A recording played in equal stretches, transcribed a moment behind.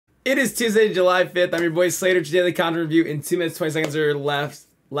It is Tuesday, July 5th. I'm your boy Slater. It's your daily content review in 2 minutes, 20 seconds or less.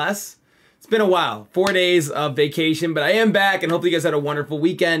 It's been a while. 4 days of vacation, but I am back, and hopefully you guys had a wonderful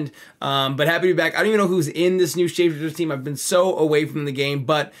weekend. But happy to be back. I don't even know who's in this new Shapeshifters team. I've been so away from the game,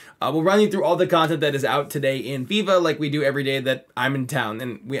 but we'll run you through all the content that is out today in FIFA, like we do every day that I'm in town.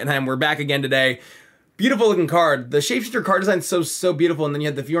 And we're back again today. Beautiful looking card. The Shapeshifter card design is so beautiful, and then you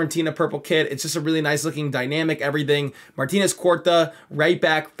have the Fiorentina purple kit. It's just a really nice looking, dynamic everything. Martinez Quarta, right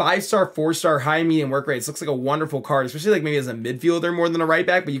back, 5-star, 4-star, high medium work rates. Looks like a wonderful card, especially like maybe as a midfielder more than a right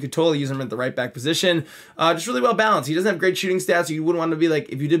back, but you could totally use him at the right back position. Just really well balanced. He doesn't have great shooting stats, so you wouldn't want to be like,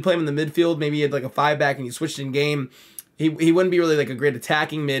 if you did play him in the midfield, maybe you had like a 5-back and you switched in game. He wouldn't be really like a great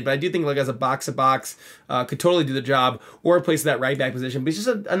attacking mid, but I do think like as a box-to-box could totally do the job or replace that right back position. But he's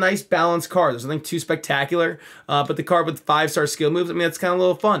just a nice balanced card. There's nothing too spectacular, but the card with 5-star skill moves, I mean, that's kind of a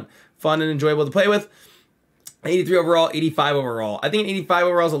little fun and enjoyable to play with. 83 overall, 85 overall. I think an 85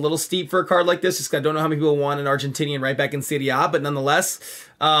 overall is a little steep for a card like this, just because I don't know how many people want an Argentinian right back in Serie A, but nonetheless,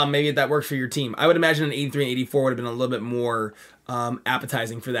 maybe that works for your team. I would imagine an 83 and 84 would have been a little bit more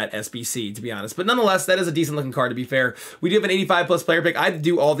appetizing for that SBC, to be honest. But nonetheless, that is a decent looking card, to be fair. We do have an 85 plus player pick. I have to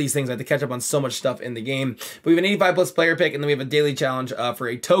do all these things. I have to catch up on so much stuff in the game. But we have an 85 plus player pick, and then we have a daily challenge for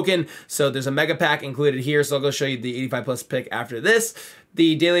a token. So there's a mega pack included here. So I'll go show you the 85 plus pick after this.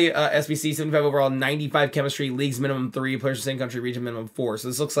 The daily SBC, 75 overall, 95 chemistry, leagues minimum 3, players from the same country, region minimum 4. So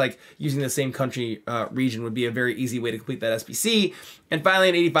this looks like using the same country region would be a very easy way to complete that SBC. And finally,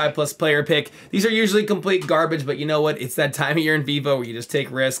 an 85 plus player pick. These are usually complete garbage, but you know what? It's that time of year in FIFA where you just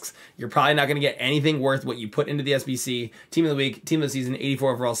take risks. You're probably not going to get anything worth what you put into the SBC. Team of the week, team of the season,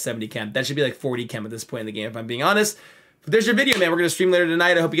 84 overall, 70 chem. That should be like 40 chem at this point in the game, if I'm being honest. But there's your video, man. We're going to stream later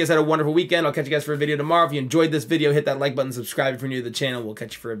tonight. I hope you guys had a wonderful weekend. I'll catch you guys for a video tomorrow. If you enjoyed this video, hit that like button, subscribe if you're new to the channel. We'll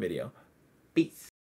catch you for a video.